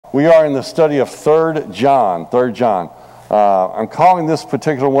We are in the study of 3 John. I'm calling this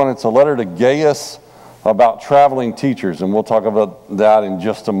particular one, it's a letter to Gaius about traveling teachers, and we'll talk about that in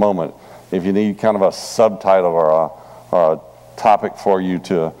just a moment. If you need kind of a subtitle or a topic for you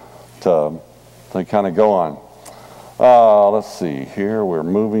to kind of go on. Let's see here, we're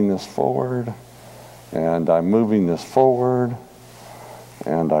moving this forward, and I'm moving this forward,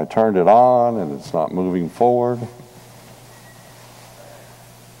 and I turned it on, and it's not moving forward.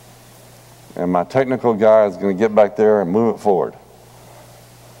 And my technical guy is going to get back there and move it forward.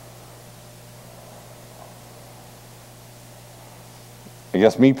 I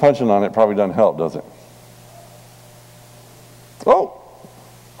guess me punching on it probably doesn't help, does it? Oh,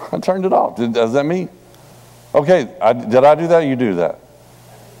 I turned it off. Is that me? Okay, did I do that or you do that?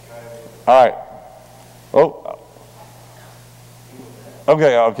 All right. Oh.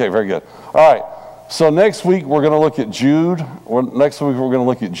 Okay, very good. All right, so next week we're going to look at Jude.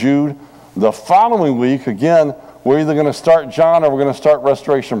 The following week, again, we're either going to start John or we're going to start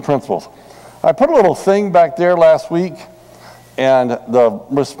restoration principles. I put a little thing back there last week, and the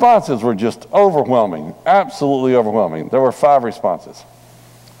responses were just overwhelming, absolutely overwhelming. There were 5 responses.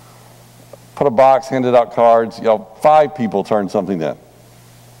 Put a box, handed out cards. 5 people turned something in.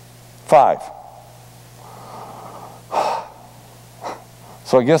 5.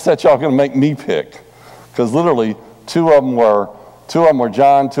 So I guess that y'all going to make me pick, because literally 2 of them were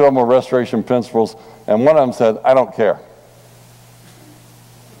John, 2 of them were restoration principles, and one of them said, I don't care.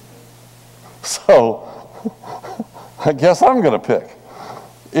 So I guess I'm going to pick.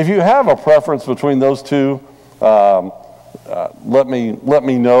 If you have a preference between those 2, let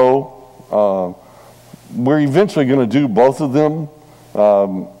me know. We're eventually going to do both of them,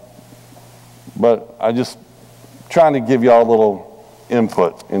 but I just trying to give y'all a little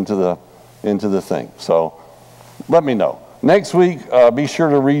input into the thing. So let me know. Next week, be sure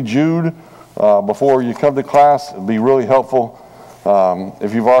to read Jude before you come to class. It'd be really helpful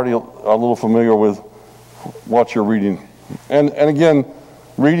if you've already a little familiar with what you're reading. And again,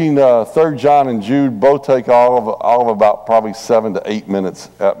 reading 3 John and Jude both take all of about probably 7 to 8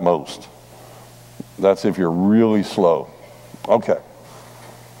 minutes at most. That's if you're really slow. Okay.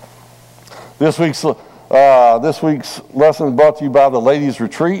 This week's lesson is brought to you by the Ladies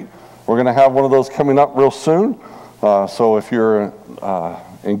Retreat. We're going to have one of those coming up real soon. So if you're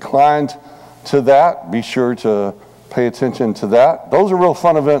inclined to that, be sure to pay attention to that. Those are real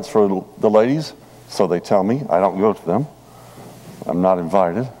fun events for the ladies, so they tell me. I don't go to them. I'm not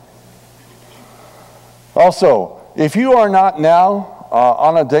invited. Also, if you are not now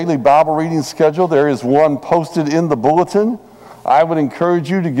on a daily Bible reading schedule, there is one posted in the bulletin. I would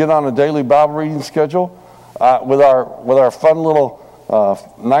encourage you to get on a daily Bible reading schedule. With our fun little,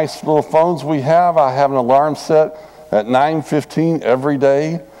 nice little phones we have, I have an alarm set at 9:15 every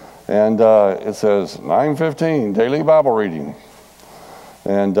day, and it says 9:15 daily Bible reading.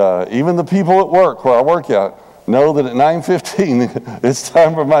 And even the people at work where I work at know that at 9:15 it's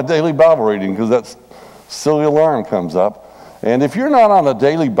time for my daily Bible reading, because that silly alarm comes up. And if you're not on a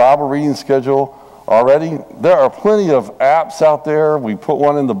daily Bible reading schedule already, there are plenty of apps out there. We put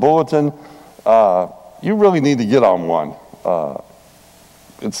one in the bulletin. You really need to get on one.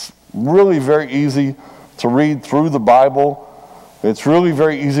 It's really very easy to read through the Bible. It's really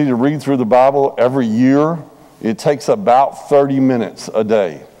very easy to read through the Bible every year. It takes about 30 minutes a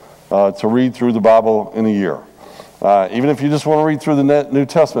day to read through the Bible in a year. Even if you just want to read through the New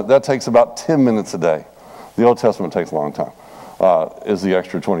Testament, that takes about 10 minutes a day. The Old Testament takes a long time, is the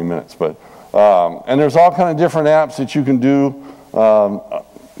extra 20 minutes. But and there's all kind of different apps that you can do.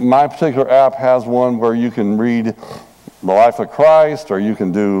 My particular app has one where you can read the life of Christ, or you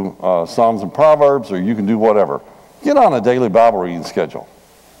can do Psalms and Proverbs, or you can do whatever. Get on a daily Bible reading schedule.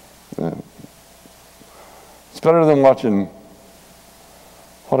 It's better than watching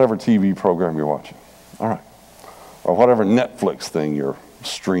whatever TV program you're watching. All right. Or whatever Netflix thing you're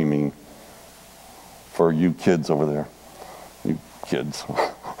streaming for you kids over there. You kids.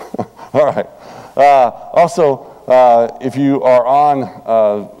 All right. Also, if you are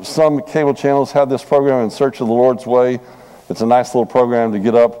on some cable channels, have this program In Search of the Lord's Way. It's a nice little program to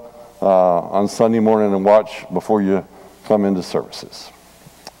get up on Sunday morning and watch before you come into services.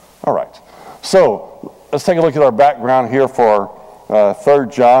 All right. So let's take a look at our background here for 3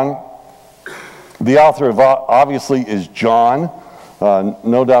 John. The author of obviously is John.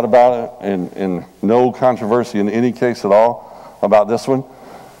 No doubt about it, and no controversy in any case at all about this one.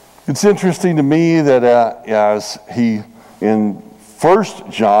 It's interesting to me that as he, in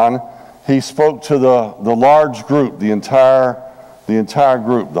 1 John, he spoke to the large group, the entire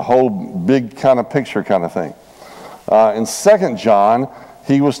group, the whole big kind of picture kind of thing. In 2 John,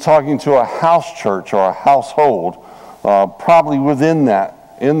 he was talking to a house church or a household, probably within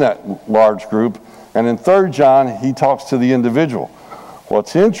in that large group. And in 3 John, he talks to the individual.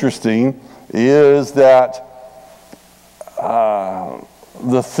 What's interesting is that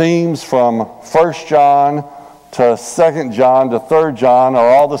the themes from 1 John to 2 John to 3 John are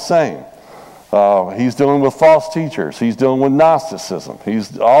all the same. He's dealing with false teachers. He's dealing with Gnosticism.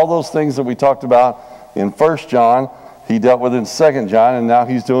 All those things that we talked about in 1 John, he dealt with in 2 John, and now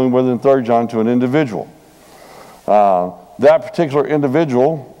he's dealing with in 3 John to an individual. That particular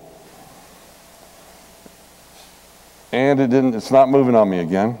individual, and it's not moving on me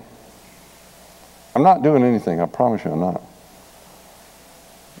again. I'm not doing anything, I promise you I'm not.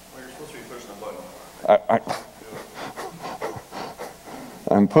 Well, you're supposed to be pushing the button.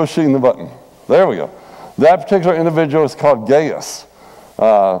 I'm pushing the button. There we go. That particular individual is called Gaius.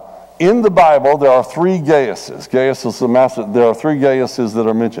 In the Bible, there are 3 Gaiuses. There are 3 Gaiuses that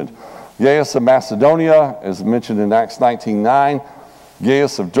are mentioned. Gaius of Macedonia is mentioned in Acts 19:9.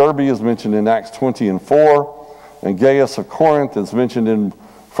 Gaius of Derbe is mentioned in Acts 20:4. And Gaius of Corinth is mentioned in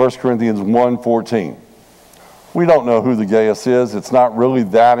 1 Corinthians 1:14. We don't know who the Gaius is. It's not really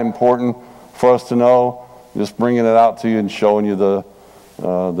that important for us to know. Just bringing it out to you and showing you the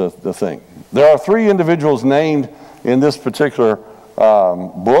thing. There are 3 individuals named in this particular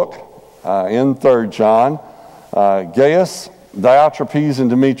book in 3 John. Gaius, Diotrephes,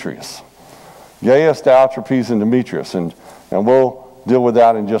 and Demetrius. Gaius, Diotrephes, and Demetrius. And we'll deal with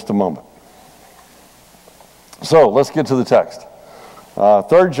that in just a moment. So let's get to the text.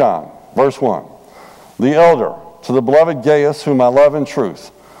 3 John, verse 1. The elder, to the beloved Gaius, whom I love in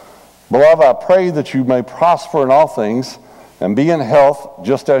truth. Beloved, I pray that you may prosper in all things and be in health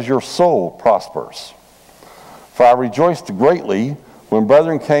just as your soul prospers. For I rejoiced greatly when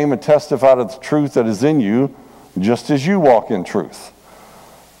brethren came and testified of the truth that is in you, just as you walk in truth.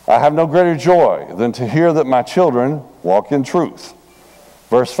 I have no greater joy than to hear that my children walk in truth.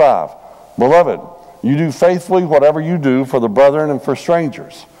 Verse 5. Beloved, you do faithfully whatever you do for the brethren and for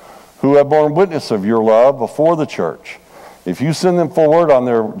strangers, who have borne witness of your love before the church. If you send them forward on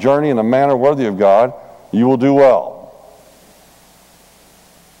their journey in a manner worthy of God, you will do well.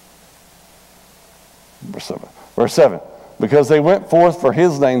 Verse 7. Because they went forth for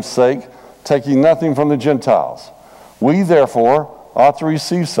his name's sake, taking nothing from the Gentiles. We, therefore, ought to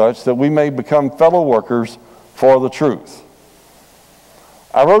receive such that we may become fellow workers for the truth.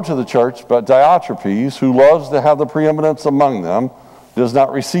 I wrote to the church, but Diotrephes, who loves to have the preeminence among them, does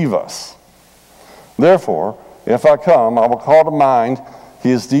not receive us. Therefore, if I come, I will call to mind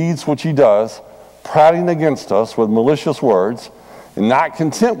his deeds which he does, prating against us with malicious words, and not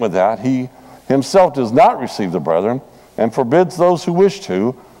content with that, he himself does not receive the brethren, and forbids those who wish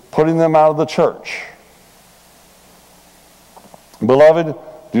to, putting them out of the church. Beloved,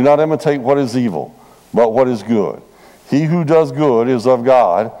 do not imitate what is evil, but what is good. He who does good is of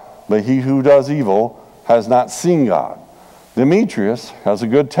God, but he who does evil has not seen God. Demetrius has a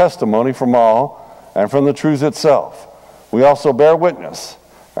good testimony from all and from the truth itself. We also bear witness,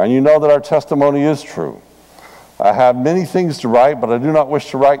 and you know that our testimony is true. I have many things to write, but I do not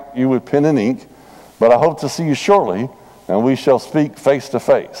wish to write you with pen and ink, but I hope to see you shortly, and we shall speak face to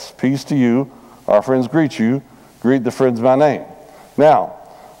face. Peace to you. Our friends greet you. Greet the friends by name. Now,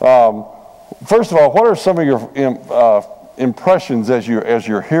 first of all, what are some of your impressions as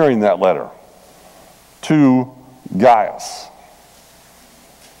you're hearing that letter to Gaius?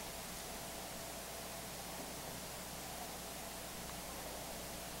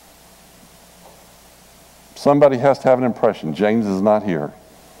 Somebody has to have an impression. James is not here.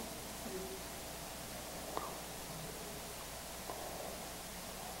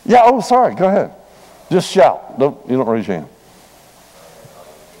 Yeah, oh, sorry, go ahead. Just shout. You don't raise your hand.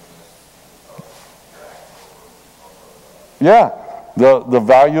 Yeah, the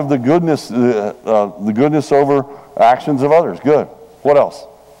value of the goodness over actions of others. Good. What else?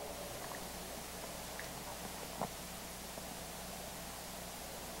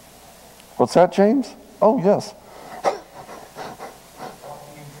 What's that, James? Oh, yes.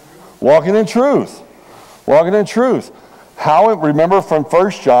 Walking in truth. Walking in truth. Remember from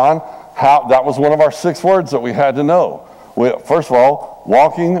 1 John, how that was one of our 6 words that we had to know. First of all,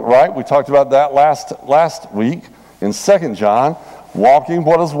 walking, right? We talked about that last week. In 2 John, walking,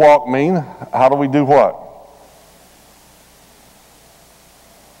 what does walk mean? How do we do what?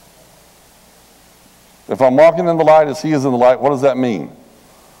 If I'm walking in the light as he is in the light, what does that mean?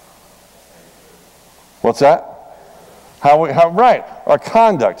 What's that? Right, our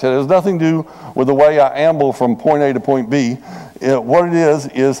conduct. It has nothing to do with the way I amble from point A to point B. What it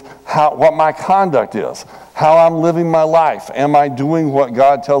is what my conduct is. how I'm living my life. Am I doing what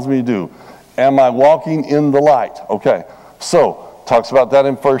God tells me to do? Am I walking in the light? Okay, so talks about that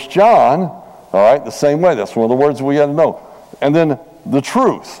in 1 John, all right, the same way. That's one of the words we got to know. And then the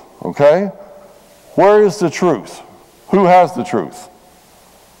truth, okay? Where is the truth? Who has the truth?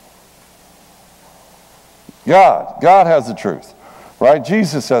 God. God has the truth, right?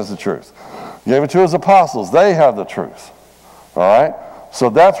 Jesus has the truth. Gave it to his apostles. They have the truth, all right? So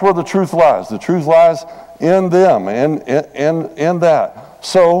that's where the truth lies. The truth lies in them, in that.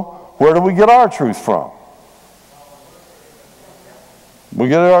 So where do we get our truth from? We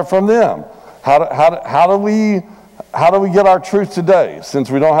get it from them. How do we get our truth today since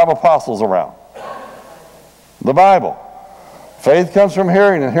we don't have apostles around? The Bible. Faith comes from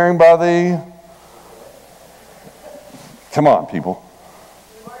hearing, and hearing by the... Come on, people.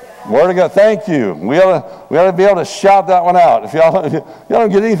 Word of God. Thank you. We ought to be able to shout that one out. If y'all don't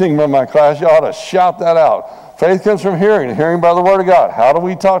get anything from my class, y'all ought to shout that out. Faith comes from hearing, and hearing by the Word of God. How do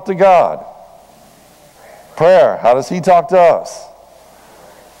we talk to God? Prayer. How does he talk to us?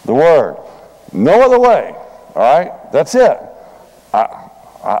 The Word. No other way. All right? That's it.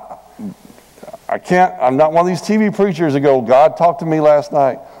 I can't, I'm not one of these TV preachers that go, God talked to me last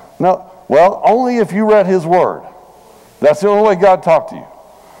night. No. Well, only if you read his Word. That's the only way God talked to you.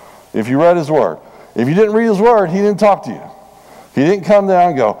 If you read his Word. If you didn't read his Word, he didn't talk to you. He didn't come down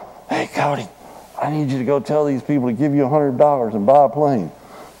and go, hey, Cody, I need you to go tell these people to give you $100 and buy a plane.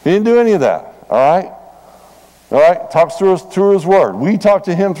 He didn't do any of that. All right? All right? Talks through his Word. We talk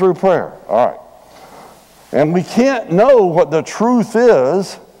to him through prayer. All right. And we can't know what the truth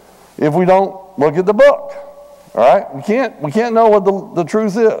is if we don't look at the book. All right? We can't know what the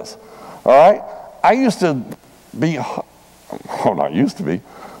truth is. All right? I used to be, well, not used to be,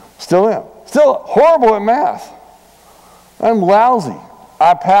 still am. Still horrible at math. I'm lousy.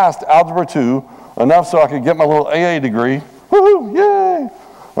 I passed Algebra 2 enough so I could get my little AA degree. Woohoo, yay!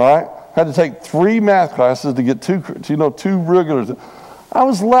 All right? Had to take 3 math classes to get 2 regulars. I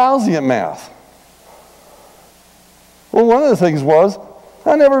was lousy at math. Well, one of the things was,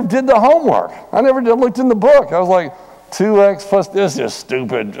 I never did the homework. I never looked in the book. I was like, 2x plus this is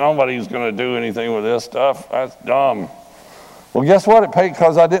stupid. Nobody's going to do anything with this stuff. That's dumb. Well, guess what? It paid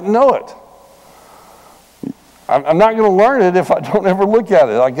because I didn't know it. I'm not going to learn it if I don't ever look at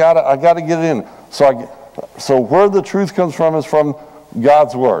it. I got to get it in. So where the truth comes from is from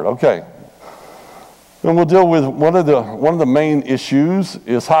God's Word. Okay. And we'll deal with one of the main issues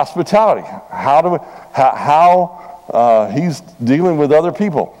is hospitality. How he's dealing with other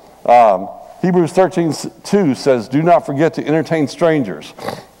people. Hebrews 13:2 says, do not forget to entertain strangers,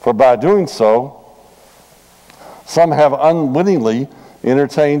 for by doing so, some have unwittingly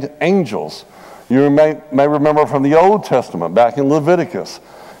entertained angels. You may remember from the Old Testament, back in Leviticus,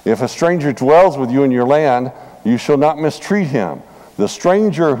 if a stranger dwells with you in your land, you shall not mistreat him. The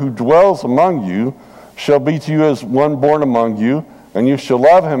stranger who dwells among you shall be to you as one born among you, and you shall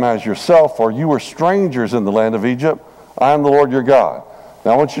love him as yourself, for you were strangers in the land of Egypt. I am the Lord your God.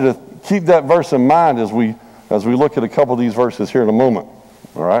 Now I want you to keep that verse in mind as we look at a couple of these verses here in a moment,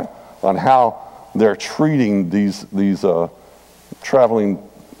 all right, on how they're treating these traveling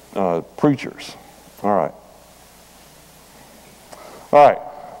preachers. All right. All right.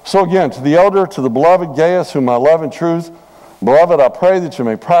 So again, to the elder, to the beloved Gaius, whom I love in truth, beloved, I pray that you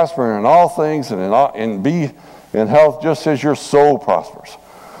may prosper in all things and be in health just as your soul prospers.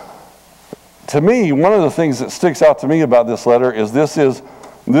 To me, one of the things that sticks out to me about this letter is this is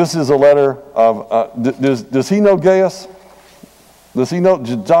a letter of, does he know Gaius?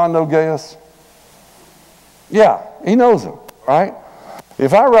 Did John know Gaius? Yeah, he knows him, right?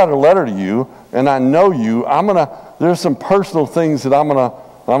 If I write a letter to you and I know you, there's some personal things that I'm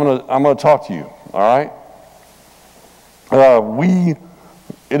gonna talk to you, all right?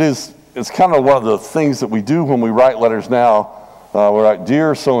 It's kind of one of the things that we do when we write letters now. We're like,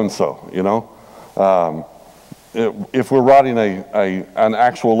 dear so-and-so, you know. If we're writing an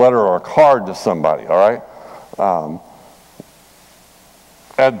actual letter or a card to somebody, all right?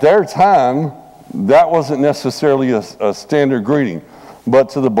 At their time, that wasn't necessarily a standard greeting. But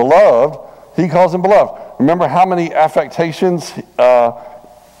to the beloved, he calls him beloved. Remember how many affectations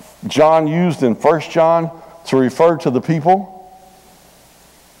John used in 1 John to refer to the people?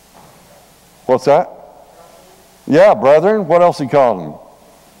 What's that? Yeah, brethren. What else he called them?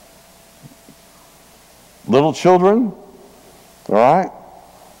 Little children, all right?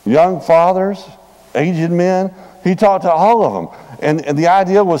 Young fathers, aged men. He talked to all of them. And the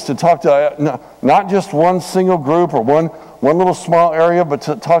idea was to talk to not just one single group or one little small area, but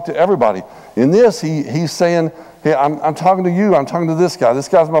to talk to everybody. In this, he's saying, hey, I'm talking to you. I'm talking to this guy. This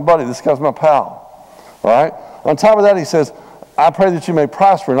guy's my buddy. This guy's my pal. All right? On top of that, he says, I pray that you may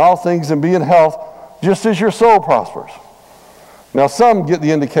prosper in all things and be in health, just as your soul prospers. Now, some get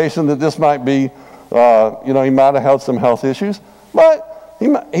the indication that this might be, he might have had some health issues, but he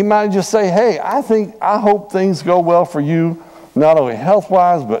might just say, hey, I hope things go well for you, not only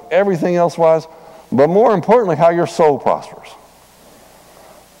health-wise, but everything else-wise, but more importantly, how your soul prospers.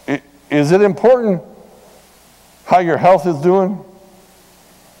 Is it important how your health is doing?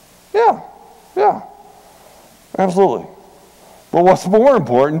 Yeah, absolutely. But what's more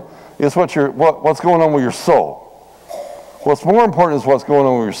important is what's going on with your soul. What's more important is what's going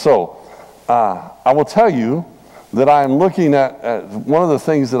on with your soul. I will tell you that I am looking at one of the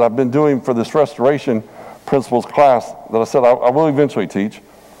things that I've been doing for this restoration principles class that I said I will eventually teach,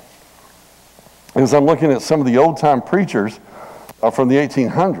 is I'm looking at some of the old-time preachers from the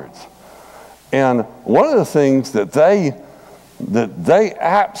 1800s. And one of the things that they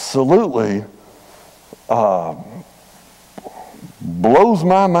absolutely blows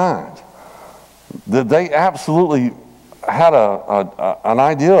my mind, that they absolutely had an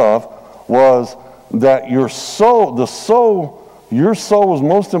idea of, was that your soul was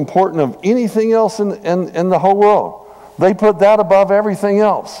most important of anything else in the whole world. They put that above everything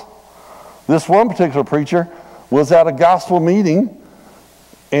else. This one particular preacher was at a gospel meeting,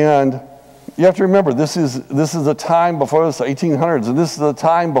 and you have to remember, this is a time before the 1800s, and this is a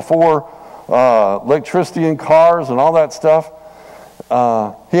time before electricity and cars and all that stuff.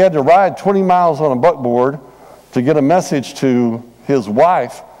 He had to ride 20 miles on a buckboard to get a message to his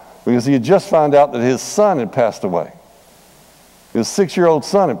wife, because he had just found out that his son had passed away. His 6-year-old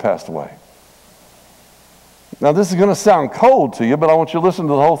son had passed away. Now, this is going to sound cold to you, but I want you to listen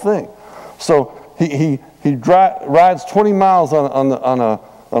to the whole thing. So he rides 20 miles on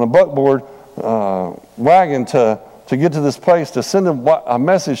a buckboard wagon to get to this place to send a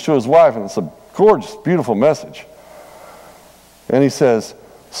message to his wife, and it's a gorgeous, beautiful message. And he says,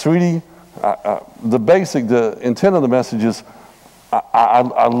 sweetie, the intent of the message is,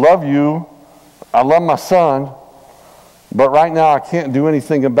 I love you, I love my son, but right now I can't do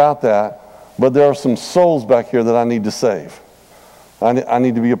anything about that, but there are some souls back here that I need to save. I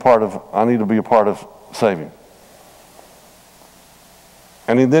need to be a part of saving.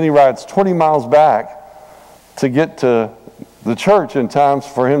 And then he rides 20 miles back to get to the church in time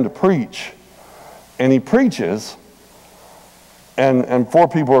for him to preach. And he preaches, and 4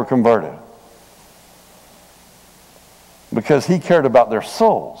 people are converted. Because he cared about their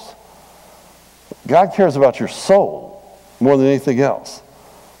souls. God cares about your soul more than anything else.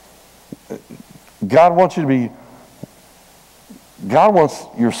 God wants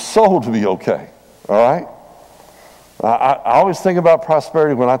your soul to be okay. All right? I always think about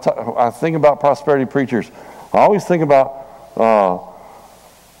prosperity. When I think about prosperity preachers, I always think about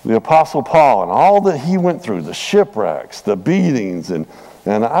the Apostle Paul and all that he went through, the shipwrecks, the beatings, and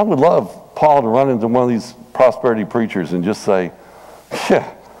I would love Paul to run into one of these prosperity preachers and just say,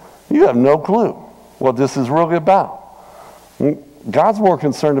 yeah, you have no clue what this is really about. God's more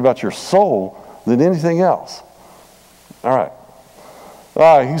concerned about your soul than anything else. All right.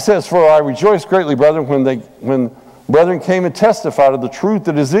 He says, for I rejoice greatly, brethren, when brethren came and testified of the truth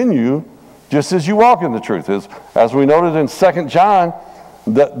that is in you, just as you walk in the truth. As we noted in 2 John,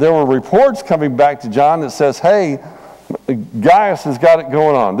 that there were reports coming back to John that says, hey, Gaius has got it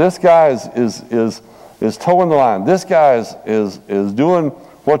going on. This guy is towing the line. This guy is doing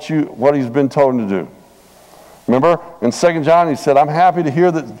what he's been told to do. Remember, in 2 John, he said, I'm happy to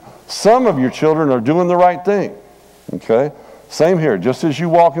hear that some of your children are doing the right thing. Okay? Same here, just as you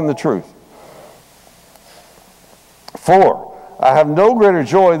walk in the truth. 4, I have no greater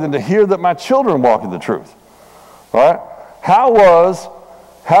joy than to hear that my children walk in the truth. All right? How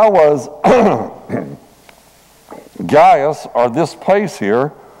was Gaius, or this place here,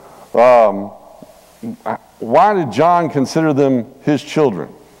 why did John consider them his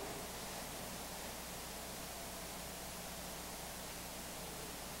children?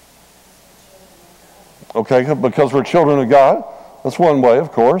 Okay, because we're children of God. That's one way,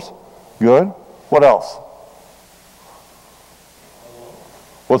 of course. Good. What else?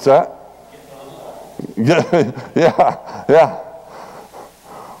 What's that? Yeah.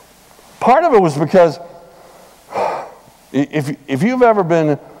 Part of it was because if you've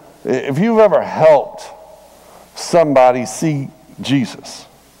ever helped somebody see Jesus,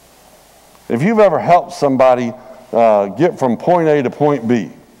 if you've ever helped somebody get from point A to point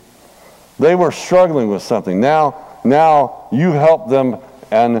B, they were struggling with something. Now you help them,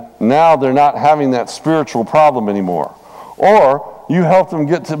 and now they're not having that spiritual problem anymore. Or you help them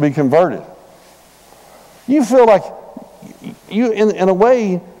get to be converted. You feel like, in a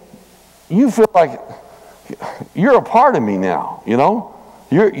way, you feel like you're a part of me now, you know?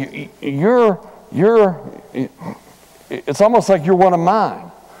 It's almost like you're one of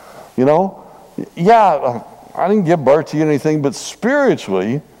mine, you know? Yeah, I didn't give birth to you or anything, but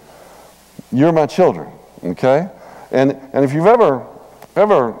spiritually, you're my children, okay? And if you've ever, I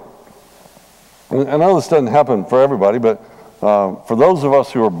know this doesn't happen for everybody, but for those of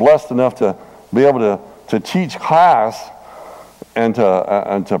us who are blessed enough to be able to teach class and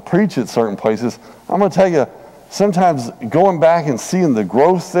to preach at certain places, I'm going to tell you, sometimes going back and seeing the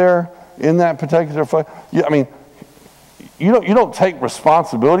growth there in that particular place, I mean, you don't take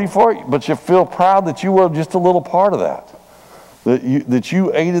responsibility for it, but you feel proud that you were just a little part of that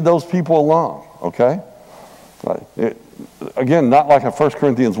you aided those people along, okay? Again, not like a 1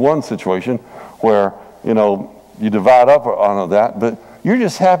 Corinthians 1 situation where, you know, you divide up on that, but you're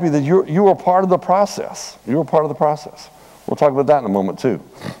just happy that you were part of the process. You were part of the process. We'll talk about that in a moment too.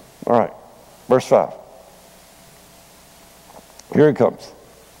 All right, verse 5. Here it comes.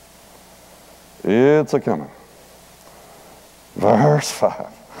 It's a-coming. Verse 5.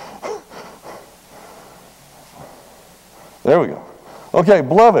 There we go. Okay,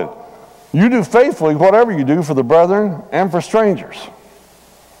 beloved, you do faithfully whatever you do for the brethren and for strangers.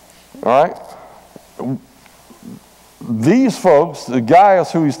 All right? These folks, the guy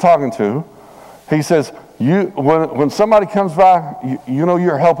is who he's talking to, he says, when somebody comes by, you know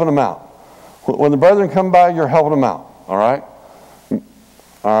you're helping them out. When the brethren come by, you're helping them out. All right?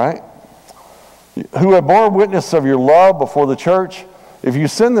 All right? Who have borne witness of your love before the church, if you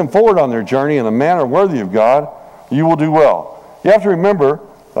send them forward on their journey in a manner worthy of God, you will do well. You have to remember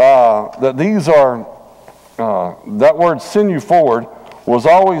that these are, that word send you forward is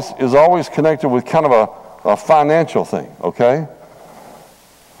always connected with kind of a financial thing, okay?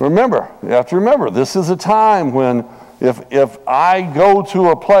 Remember, you have to remember, this is a time when if I go to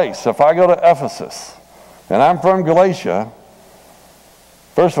a place, if I go to Ephesus, and I'm from Galatia,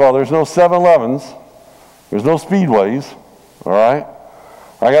 first of all, there's no 7-Elevens, there's no Speedways, all right?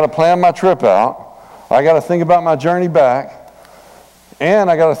 I got to plan my trip out. I got to think about my journey back, and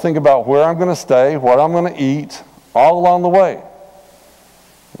I got to think about where I'm going to stay, what I'm going to eat, all along the way,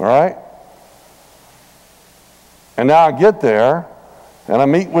 all right? And now I get there, and I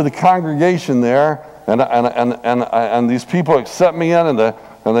meet with the congregation there, and these people accept me in, and they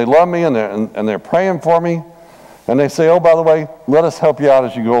love me, and they're praying for me, and they say, oh, by the way, let us help you out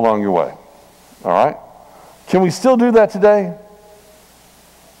as you go along your way. All right? Can we still do that today?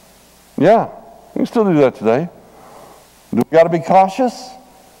 Yeah, we can still do that today. Do we got to be cautious?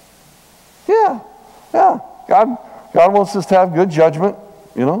 Yeah. God wants us to have good judgment,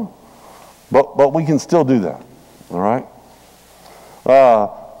 you know, but we can still do that. All right?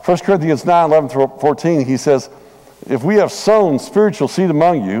 1 Corinthians 9:11-14, he says, if we have sown spiritual seed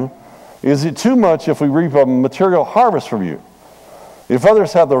among you, is it too much if we reap a material harvest from you? If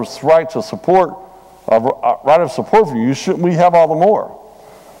others have the right of support from you, shouldn't we have all the more?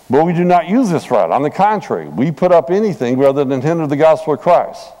 But we do not use this right. On the contrary, we put up anything rather than hinder the gospel of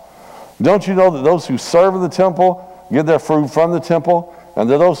Christ. Don't you know that those who serve in the temple get their fruit from the temple, and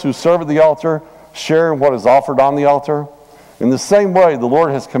that those who serve at the altar share in what is offered on the altar? In the same way, the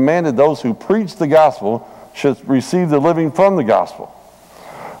Lord has commanded those who preach the gospel should receive the living from the gospel.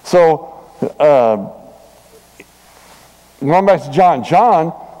 So, going back to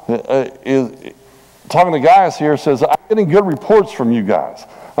John, is talking to Gaius here, says, I'm getting good reports from you guys.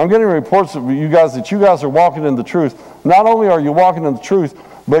 I'm getting reports from you guys that you guys are walking in the truth. Not only are you walking in the truth,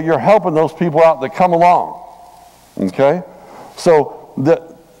 but you're helping those people out that come along. Okay? So,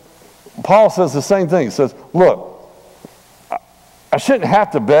 Paul says the same thing. He says, look, I shouldn't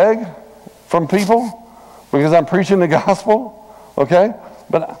have to beg from people because I'm preaching the gospel. Okay?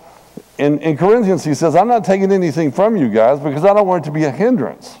 But in Corinthians, he says, I'm not taking anything from you guys because I don't want it to be a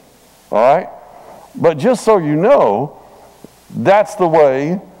hindrance. All right? But just so you know, that's the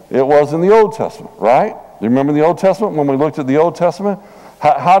way it was in the Old Testament, right? Do you remember the Old Testament? When we looked at the Old Testament,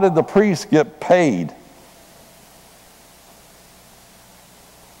 how did the priests get paid?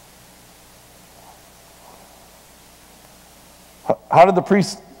 How did the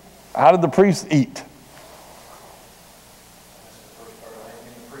priests eat?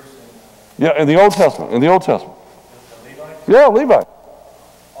 Yeah, in the Old Testament. In the Old Testament. The Levites? Yeah, Levi.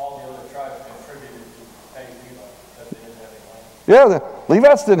 All the other tribes contributed to pay Levi because they didn't have any land. Yeah, the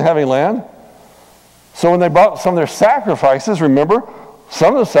Levites didn't have any land. So when they brought some of their sacrifices, remember,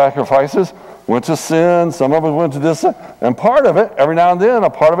 some of the sacrifices went to sin, some of it went to this, and part of it, every now and then, a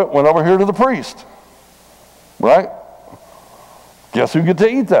part of it went over here to the priest. Right? Guess who get to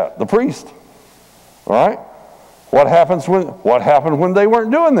eat that? The priest. All right? What happened when they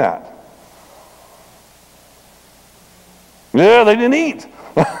weren't doing that? Yeah, they didn't eat.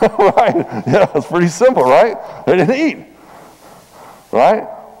 Right? Yeah, it's pretty simple, right? They didn't eat. Right?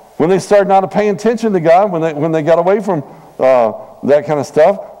 When they started not paying attention to God, when they got away from that kind of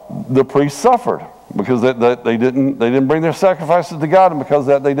stuff, the priests suffered because they didn't bring their sacrifices to God, and because of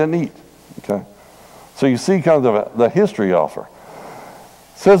that they didn't eat. Okay? So you see kind of the history offer.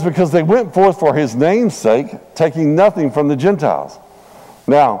 It says, because they went forth for his name's sake, taking nothing from the Gentiles.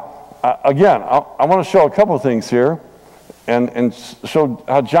 Now, again, I want to show a couple of things here and show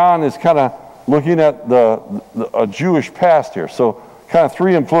how John is kind of looking at a Jewish past here. So kind of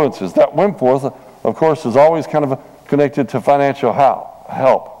three influences. That went forth, of course, is always kind of connected to financial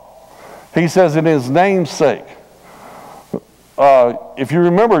help. He says, in his name's sake. If you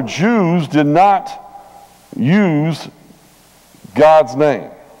remember, Jews did not use God's name.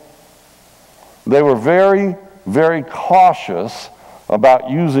 They were very, very cautious about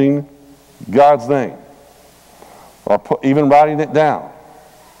using God's name or even writing it down.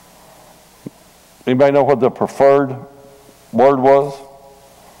 Anybody know what the preferred word was?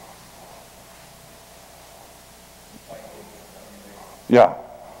 Yeah.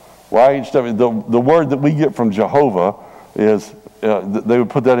 YHW. The word that we get from Jehovah is, they would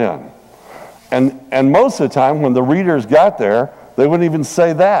put that in. And most of the time when the readers got there, they wouldn't even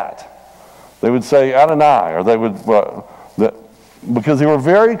say that. They would say Adonai, or they would, because they were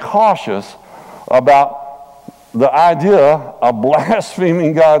very cautious about the idea of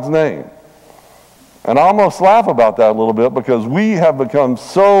blaspheming God's name. And I almost laugh about that a little bit, because we have become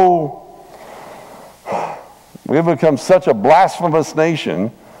such a blasphemous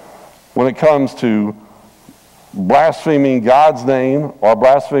nation when it comes to blaspheming God's name or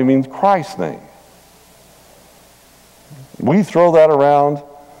blaspheming Christ's name. We throw that around.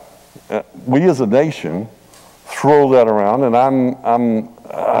 We as a nation throw that around, and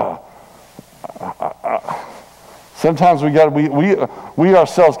sometimes we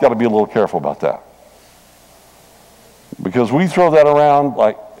ourselves got to be a little careful about that, because we throw that around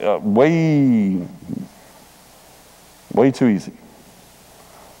like way too easy.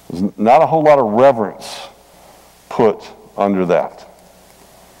 There's not a whole lot of reverence put under that.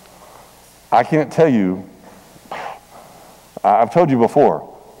 I can't tell you, I've told you before,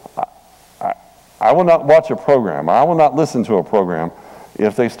 I will not watch a program, I will not listen to a program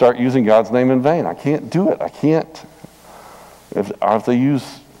if they start using God's name in vain. I can't do it. I can't. If they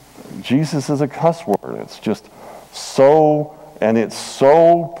use Jesus as a cuss word, it's just so, and it's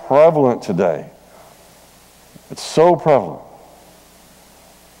so prevalent today. It's so prevalent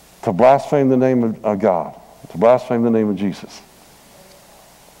to blaspheme the name of God, to blaspheme the name of Jesus.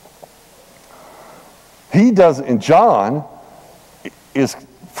 He does, and John is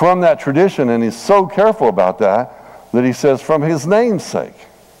from that tradition, and he's so careful about that he says, from his name's sake.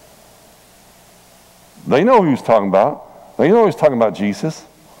 They know who he's talking about. They know he's talking about Jesus.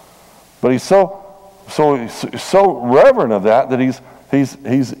 But he's so reverent of that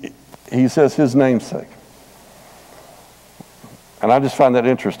he says his name's sake. And I just find that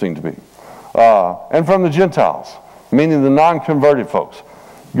interesting to me. And from the Gentiles, meaning the non-converted folks.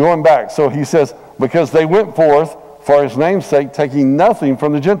 Going back, so he says, because they went forth for his name's sake, taking nothing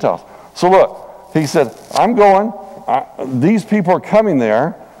from the Gentiles. So look, he said, I'm going, these people are coming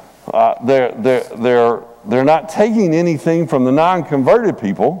there, they're not taking anything from the non-converted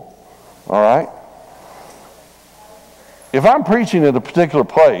people, all right? If I'm preaching at a particular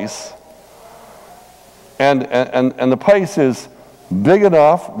place, and the place is big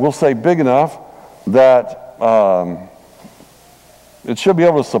enough, we'll say big enough, that it should be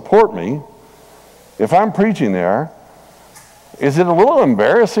able to support me. If I'm preaching there, is it a little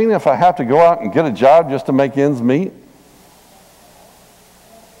embarrassing if I have to go out and get a job just to make ends meet?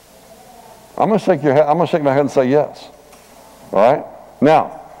 I'm going to shake your head. I'm going to shake my head and say yes. All right?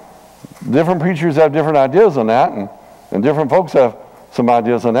 Now, different preachers have different ideas on that, and different folks have some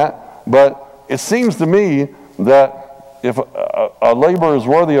ideas on that. But it seems to me that if a laborer is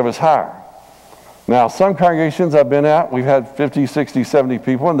worthy of his hire. Now, some congregations I've been at, we've had 50, 60, 70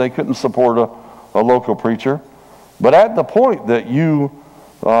 people, and they couldn't support a local preacher. But at the point that you're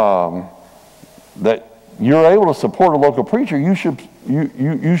able to support a local preacher, you should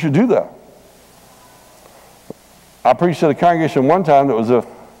do that. I preached at a congregation one time that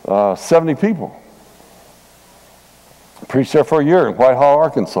was 70 people. I preached there for a year in Whitehall,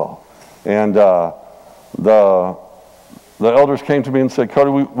 Arkansas. And the elders came to me and said,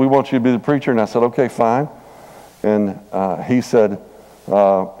 Cody, we want you to be the preacher. And I said, okay, fine. And he said,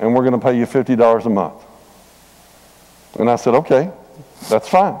 and we're going to pay you $50 a month. And I said, okay, that's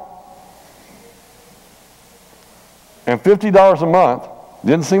fine. And $50 a month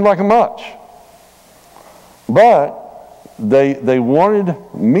didn't seem like much. But they wanted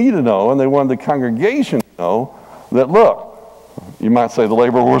me to know, and they wanted the congregation to know that, look, you might say the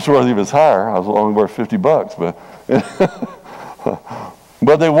labor was worthy of his hire. I was only worth $50, but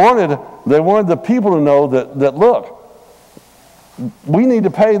but they wanted the people to know that look, we need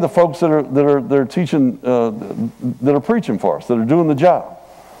to pay the folks that are teaching, that are preaching for us, that are doing the job.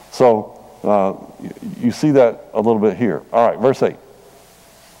 So you see that a little bit here. All right, verse 8.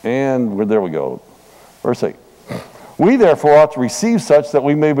 And there we go. Verse 8. We therefore ought to receive such that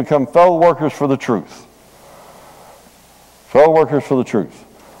we may become fellow workers for the truth. Fellow workers for the truth.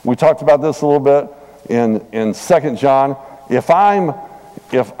 We talked about this a little bit in 2 John. If I'm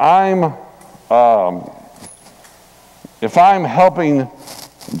helping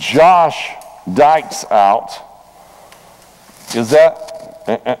Josh Dykes out, is that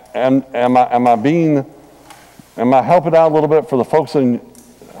am I helping out a little bit for the folks in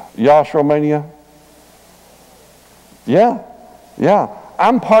Yash, Romania? Yeah.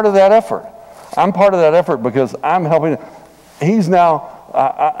 I'm part of that effort. I'm part of that effort because I'm helping. He's now,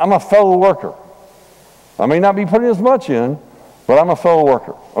 I'm a fellow worker. I may not be putting as much in, but I'm a fellow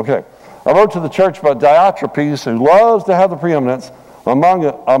worker. Okay. I wrote to the church about Diotrephes, who loves to have the preeminence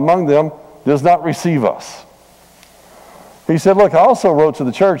among them, does not receive us. He said, look, I also wrote to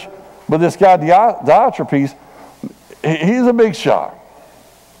the church, but this guy Diotrephes, he's a big shot.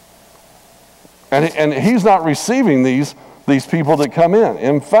 And he's not receiving these people that come in.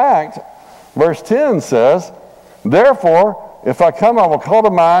 In fact, verse 10 says, therefore, if I come, I will call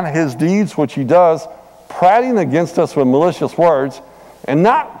to mind his deeds which he does, prating against us with malicious words, and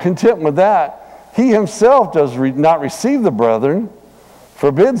not content with that, he himself does not receive the brethren,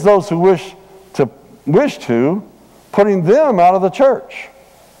 forbids those who wish to, putting them out of the church.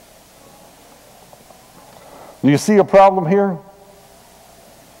 Do you see a problem here?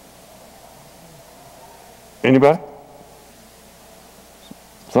 Anybody?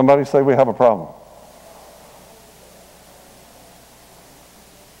 Somebody say we have a problem.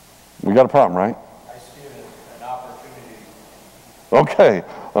 We got a problem, right? I see it as an opportunity. Okay,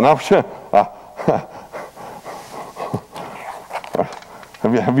 an opportunity.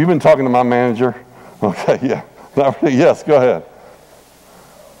 Have you been talking to my manager? Okay, yeah. Yes, go ahead.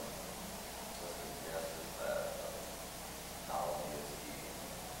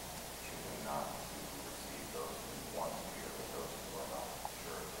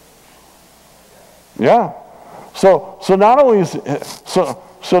 Yeah. So not only is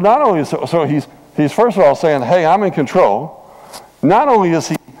he's first of all saying, hey, I'm in control. Not only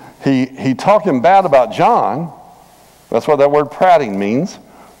is he talking bad about John, that's what that word prating means,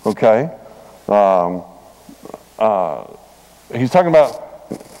 okay? He's talking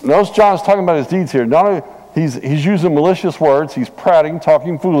about, notice John's talking about his deeds here. Not only he's using malicious words, he's prating,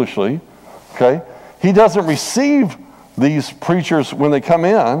 talking foolishly, okay? He doesn't receive these preachers when they come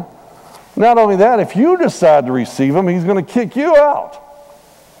in. Not only that, if you decide to receive him, he's going to kick you out.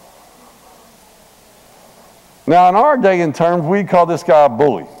 Now, in our day and terms, we call this guy a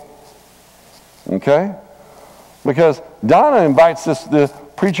bully. Okay? Because Donna invites the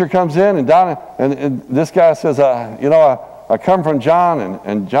preacher comes in, and Donna and this guy says, I come from John,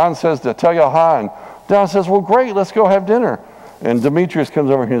 and John says to tell you hi, and Donna says, well, great, let's go have dinner. And Demetrius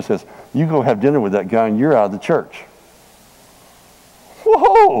comes over here and says, you go have dinner with that guy, and you're out of the church.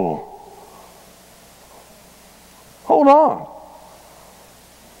 Whoa! Hold on.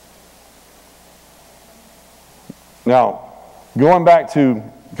 Now, going back to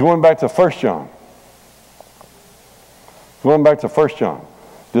 1 John. Going back to 1 John.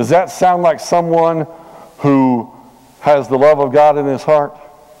 Does that sound like someone who has the love of God in his heart?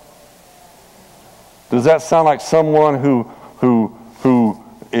 Does that sound like someone who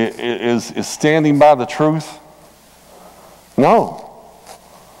is standing by the truth? No.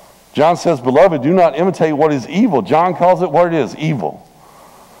 John says, beloved, do not imitate what is evil. John calls it what it is, evil.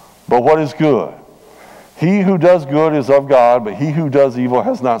 But what is good? He who does good is of God, but he who does evil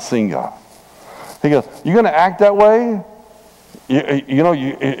has not seen God. He goes, you're going to act that way?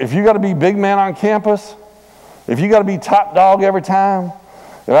 If you got to be big man on campus, if you got to be top dog every time,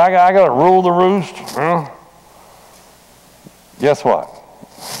 if I got to rule the roost, guess what?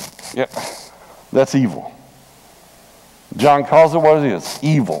 Yeah, that's evil. John calls it what it is,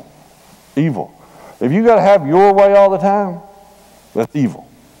 evil. Evil. If you got to have your way all the time, that's evil.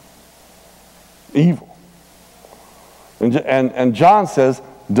 Evil. And John says,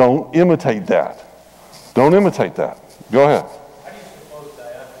 don't imitate that. Don't imitate that. Go ahead. How do you suppose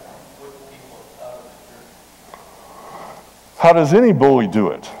Diotrephes put people out of the church? How does any bully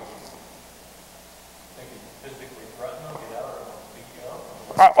do it? Think he physically threaten them, get out, or beat you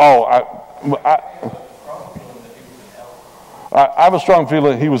up? I Probably that he was in hell. I have a strong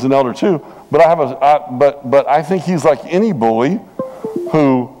feeling he was an elder too, but but I think he's like any bully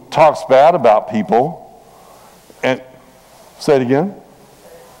who talks bad about people. And say it again.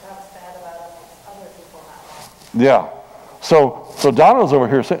 Talks bad about other people. Yeah. So Donna's over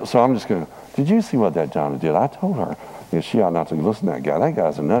here saying, so I'm just going to, did you see what that Donna did? I told her, she ought not to listen to that guy. That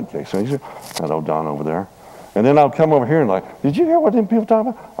guy's a nutcase. So that old Donna over there. And then I'll come over here and like, did you hear what them people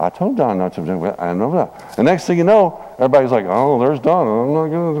talking about? I told Donna not to do that. I know that. And next thing you know, everybody's like, oh, there's Donna. I'm not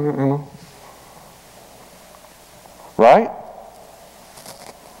going to, Right?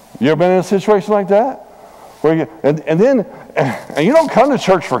 You ever been in a situation like that? Where you, and you don't come to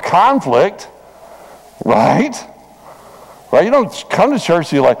church for conflict, right? Right? You don't come to church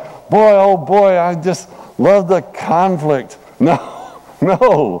and you're like, boy, oh boy, I just love the conflict. No.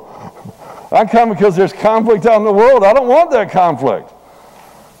 I come because there's conflict out in the world. I don't want that conflict.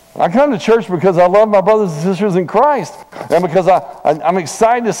 I come to church because I love my brothers and sisters in Christ, and because I'm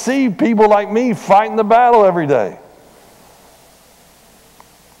excited to see people like me fighting the battle every day.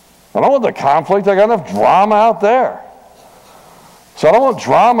 I don't want the conflict. I got enough drama out there. So I don't want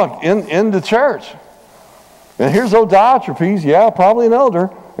drama in the church. And here's old Diotrephes, probably an elder,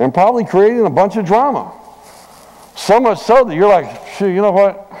 and probably creating a bunch of drama. So much so that you're like, shoot, you know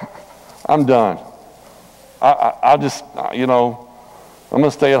what? I'm done. I'll just, I'm going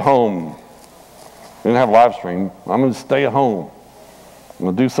to stay at home. We didn't have a live stream. I'm going to stay at home. I'm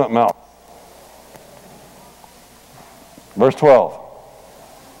going to do something else. Verse 12.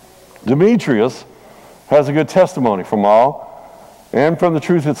 Demetrius has a good testimony from all and from the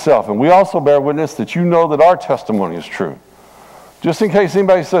truth itself. And we also bear witness that you know that our testimony is true. Just in case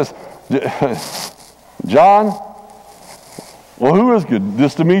anybody says, John, well, who is good?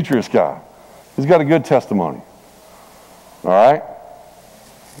 This Demetrius guy. He's got a good testimony. All right?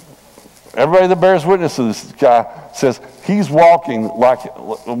 Everybody that bears witness to this guy says he's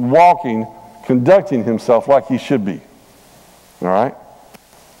conducting himself like he should be. All right?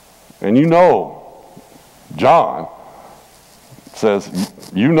 And you know, John says,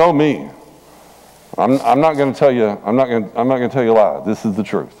 you know me. I'm not going to tell you. I'm not going to tell you a lie. This is the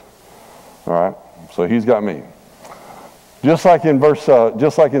truth. All right. So he's got me. Just like in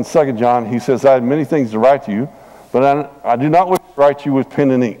 2 John, he says, I have many things to write to you, but I do not wish to write to you with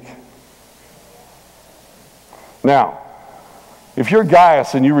pen and ink. Now, if you're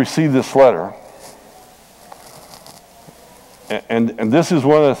Gaius and you receive this letter, and this is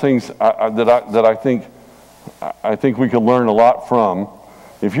one of the things that I think we could learn a lot from.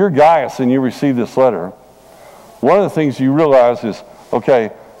 If you're Gaius and you receive this letter, one of the things you realize is,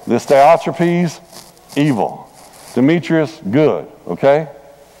 okay, this Diotrephes, evil. Demetrius, good. Okay?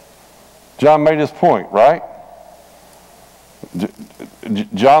 John made his point, right?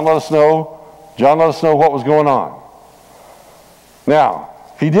 John let us know what was going on. Now,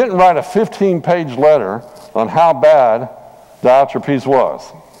 he didn't write a 15-page letter on how bad Diotrephes was.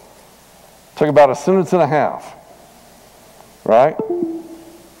 Took about a sentence and a half. Right?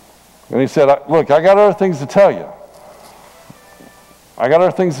 And he said, look, I got other things to tell you.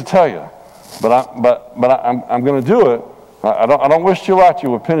 But I'm going to do it. I don't wish to write you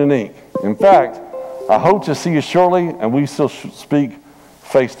with pen and ink. In fact, I hope to see you shortly, and we still speak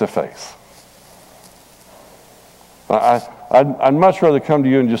face to face. I'd much rather come to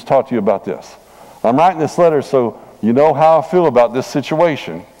you and just talk to you about this. I'm writing this letter so you know how I feel about this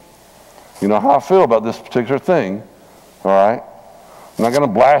situation. You know how I feel about this particular thing. All right? I'm not going to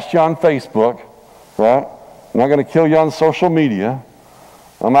blast you on Facebook. Right? I'm not going to kill you on social media.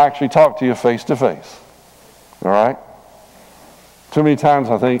 I'm actually talk to you face to face. All right? Too many times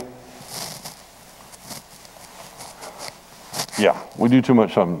I think, we do too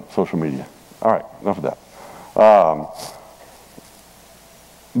much on social media. All right, enough of that.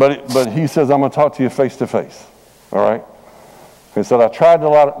 But he says, I'm going to talk to you face to face. All right? He said, I tried to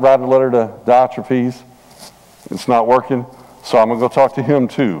write a letter to Diotrephes. It's not working, so I'm going to go talk to him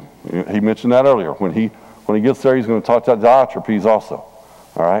too. He mentioned that earlier. When he gets there, he's going to talk to Diotrephes also.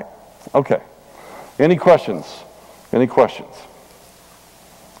 All right? Okay. Any questions? Any comments?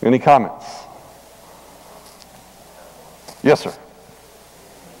 Yes, sir.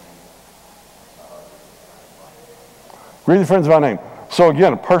 Greet the friends by name. So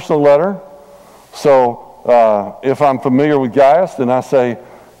again, a personal letter. So if I'm familiar with Gaius, then I say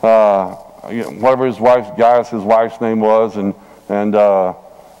whatever Gaius' wife's name was, and whoever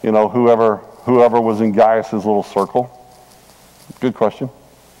was in Gaius' little circle. Good question.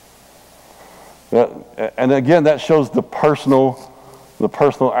 And again, that shows the personal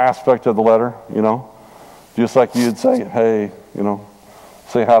aspect of the letter. Just like you'd say, hey,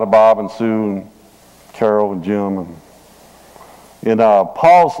 say hi to Bob and Sue and Carol and Jim, and In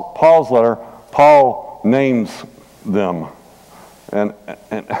Paul's letter, Paul names them. And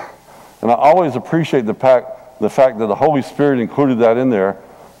I always appreciate the fact that the Holy Spirit included that in there,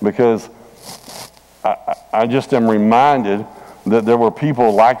 because I just am reminded that there were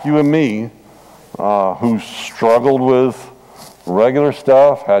people like you and me who struggled with regular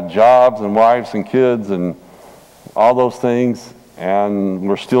stuff, had jobs and wives and kids and all those things, and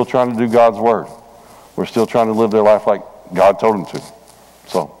we're still trying to do God's word. We're still trying to live their life like God told them to.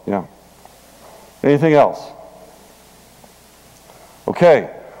 So, yeah. Anything else?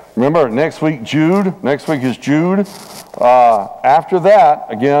 Okay. Remember, next week, Jude. Next week is Jude. After that,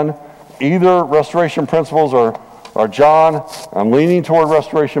 again, either restoration principles or John. I'm leaning toward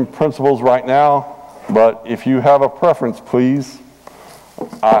restoration principles right now, but if you have a preference, please,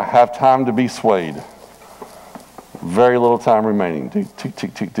 I have time to be swayed. Very little time remaining. Tick, tick,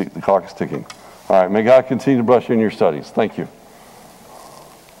 tick, tick. The clock is ticking. All right, may God continue to bless you in your studies. Thank you.